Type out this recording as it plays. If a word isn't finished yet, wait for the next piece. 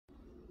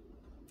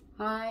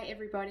Hi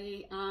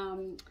everybody.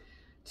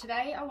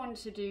 Today I wanted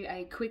to do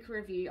a quick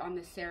review on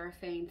the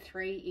Seraphine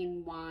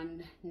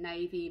 3-in-1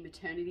 navy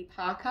maternity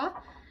parka.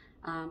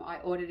 I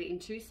ordered it in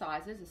two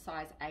sizes, a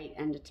size 8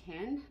 and a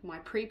 10. My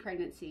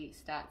pre-pregnancy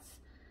stats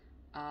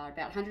are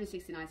about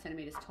 169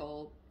 centimeters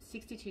tall,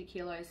 62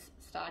 kilos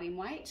starting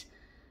weight,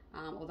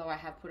 although I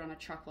have put on a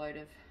truckload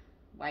of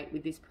weight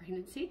with this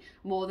pregnancy,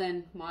 more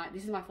than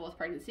this is my 4th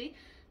pregnancy.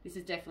 This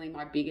is definitely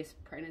my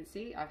biggest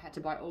pregnancy. I've had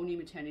to buy all new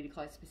maternity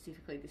clothes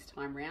specifically this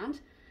time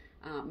round.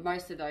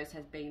 Most of those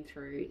has been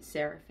through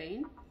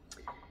Seraphine.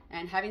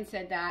 And having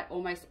said that,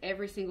 almost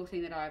every single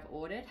thing that I've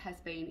ordered has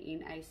been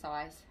in a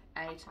size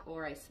 8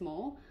 or a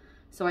small.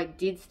 So I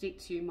did stick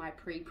to my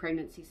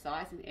pre-pregnancy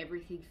size and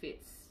everything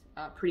fits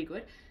pretty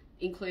good,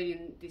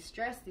 including this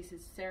dress. This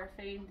is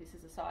Seraphine, this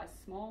is a size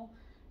small,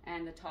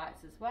 and the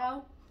tights as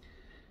well.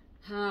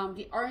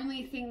 The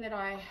only thing that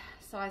I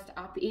sized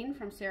up in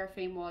from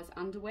Seraphine was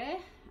underwear,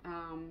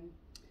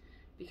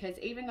 because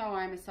even though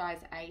I'm a size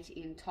 8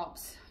 in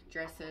tops,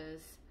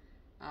 dresses,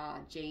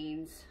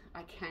 jeans,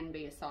 I can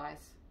be a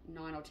size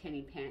 9 or 10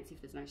 in pants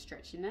if there's no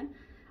stretch in them,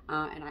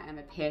 and I am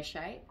a pear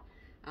shape,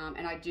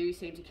 and I do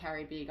seem to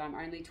carry big. I'm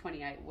only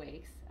 28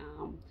 weeks,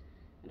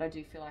 and I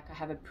do feel like I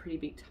have a pretty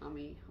big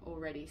tummy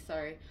already.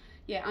 So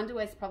yeah,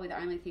 underwear is probably the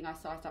only thing I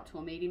sized up to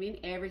a medium in.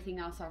 Everything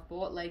else I've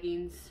bought,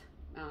 leggings,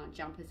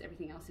 jumpers,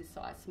 everything else is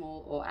size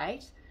small or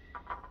 8.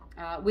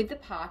 With the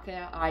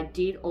parka, I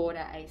did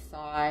order a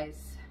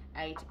size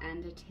 8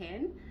 and a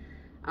 10.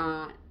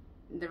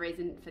 The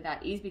reason for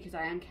that is because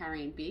I am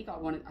carrying big. I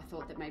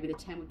thought that maybe the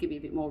 10 would give me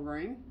a bit more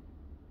room,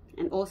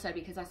 and also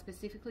because I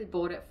specifically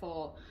bought it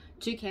for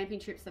 2 camping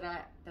trips that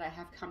I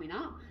have coming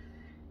up,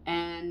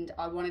 and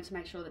I wanted to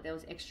make sure that there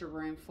was extra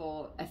room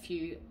for a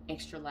few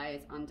extra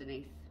layers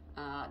underneath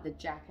the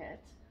jacket.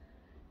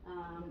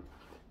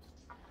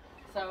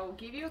 So I'll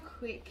give you a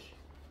quick,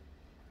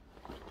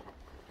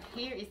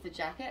 here is the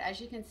jacket.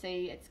 As you can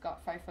see, it's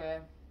got faux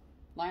fur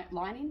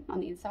lining on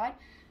the inside,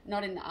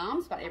 not in the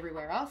arms, but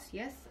everywhere else,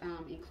 yes,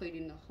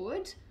 including the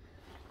hood.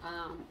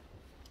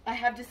 I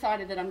have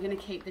decided that I'm going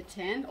to keep the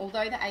 10,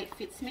 although the 8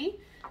 fits me.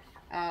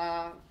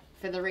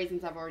 For the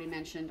reasons I've already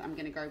mentioned, I'm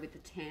going to go with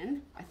the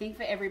 10. I think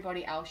for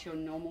everybody else, your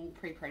normal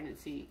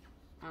pre-pregnancy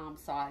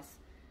size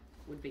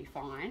would be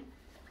fine.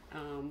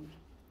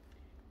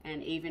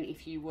 And even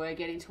if you were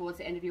getting towards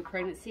the end of your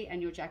pregnancy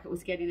and your jacket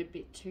was getting a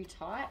bit too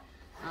tight,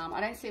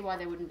 I don't see why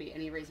there wouldn't be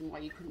any reason why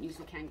you couldn't use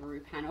the kangaroo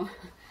panel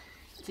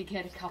to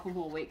get a couple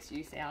more weeks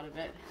use out of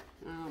it.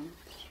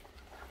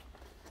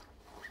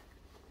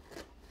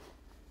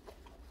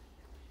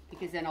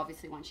 Because then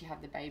obviously once you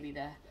have the baby,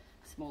 the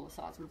smaller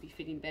size would be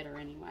fitting better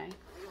anyway.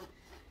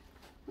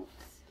 Oops.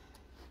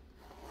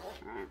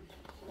 Alright,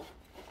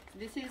 so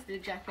this is the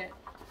jacket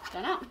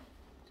done up.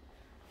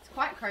 It's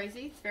quite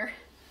crazy, it's very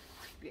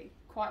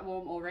quite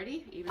warm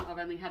already, even I've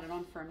only had it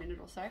on for a minute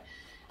or so.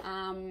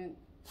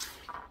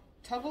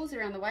 Toggles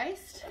around the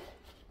waist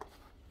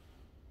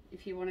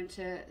if you wanted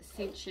to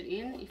cinch it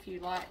in, if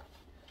you like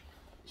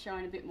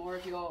showing a bit more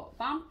of your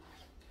bump.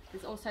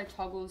 There's also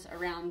toggles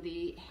around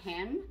the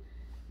hem,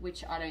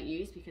 which I don't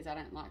use because I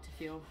don't like to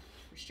feel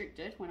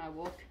restricted when I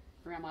walk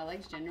around my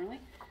legs generally.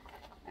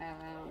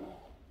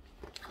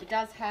 It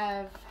does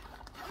have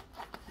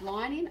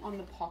lining on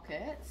the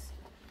pockets.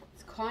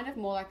 It's kind of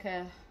more like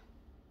a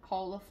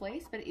polar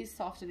fleece, but it is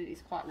soft and it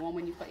is quite warm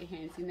when you've got your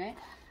hands in there.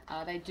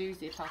 They do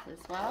zip up as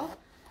well.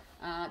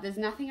 There's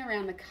nothing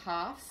around the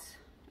cuffs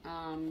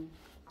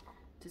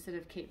to sort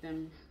of keep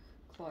them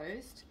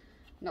closed.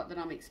 Not that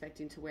I'm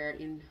expecting to wear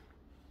it in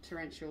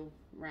torrential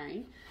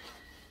rain.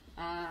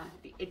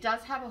 It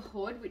does have a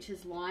hood which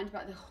is lined,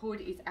 but the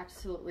hood is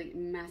absolutely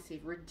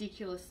massive,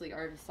 ridiculously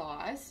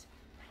oversized.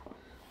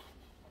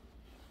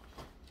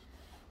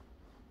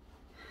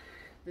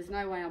 There's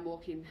no way I'm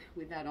walking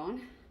with that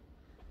on.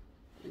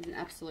 It's an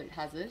absolute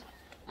hazard.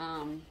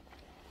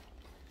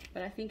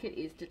 But I think it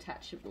is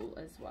detachable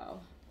as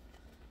well.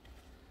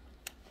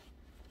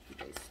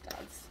 These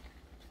studs.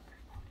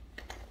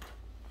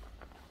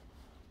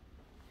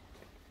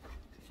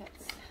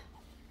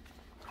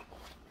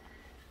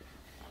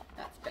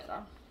 That's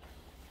better.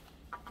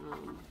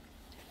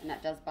 And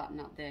that does button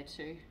up there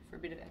too for a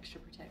bit of extra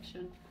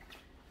protection.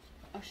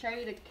 I'll show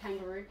you the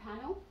kangaroo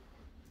panel.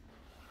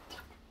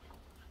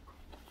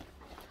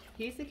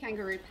 Here's the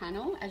kangaroo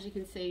panel. As you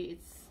can see,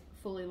 it's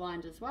fully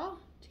lined as well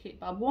to keep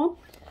Bub warm.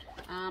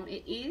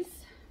 It is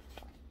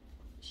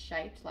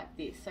shaped like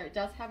this, so it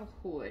does have a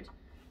hood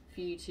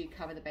for you to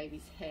cover the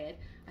baby's head.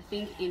 I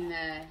think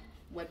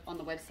on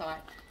the website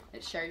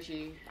it shows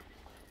you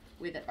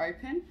with it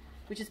open,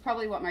 which is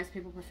probably what most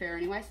people prefer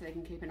anyway, so they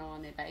can keep an eye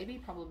on their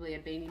baby. Probably a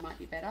beanie might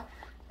be better,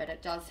 but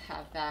it does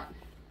have that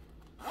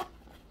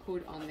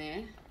hood on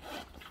there.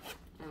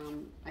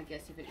 I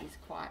guess if it is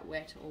quite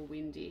wet or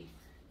windy,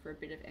 for a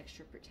bit of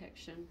extra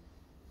protection.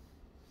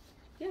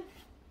 Yeah,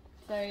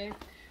 so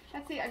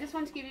that's it. I just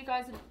wanted to give you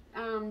guys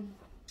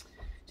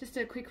just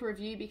a quick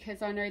review,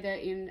 because I know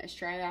that in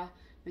Australia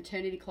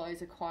maternity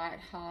clothes are quite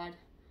hard,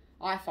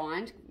 I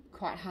find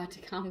quite hard to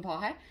come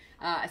by,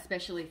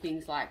 especially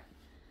things like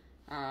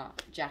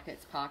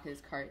jackets,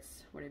 parkas,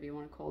 coats, whatever you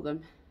want to call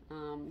them.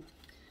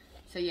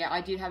 So yeah,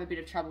 I did have a bit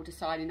of trouble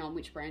deciding on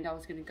which brand I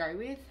was going to go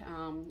with.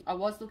 I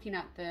was looking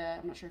at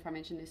I'm not sure if I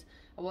mentioned this,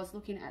 I was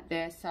looking at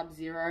their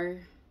Sub-Zero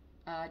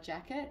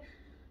jacket,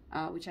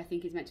 which I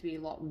think is meant to be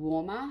a lot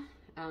warmer,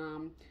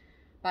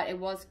 but it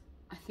was,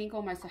 I think,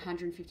 almost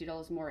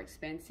 $150 more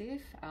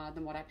expensive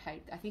than what I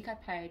paid. I think I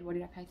paid, what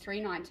did I pay?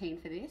 $319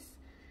 for this,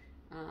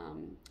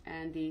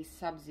 and the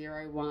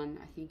Sub-Zero one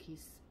I think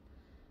is,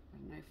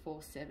 I don't know,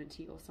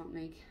 $470 or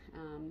something.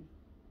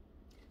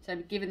 So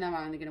given that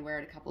I'm only going to wear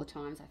it a couple of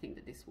times, I think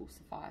that this will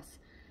suffice.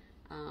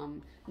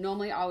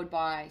 Normally I would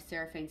buy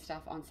Seraphine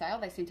stuff on sale.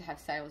 They seem to have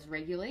sales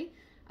regularly.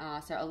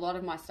 So a lot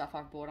of my stuff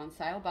I've bought on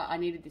sale, but I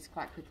needed this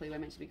quite quickly. We're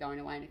meant to be going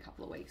away in a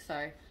couple of weeks.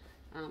 So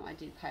I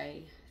did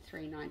pay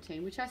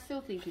 $319, which I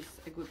still think is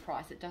a good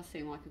price. It does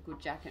seem like a good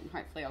jacket, and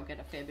hopefully I'll get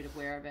a fair bit of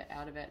wear of it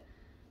out of it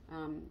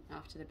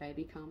after the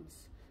baby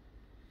comes.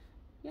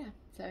 Yeah,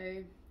 so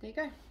there you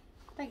go.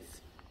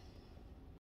 Thanks.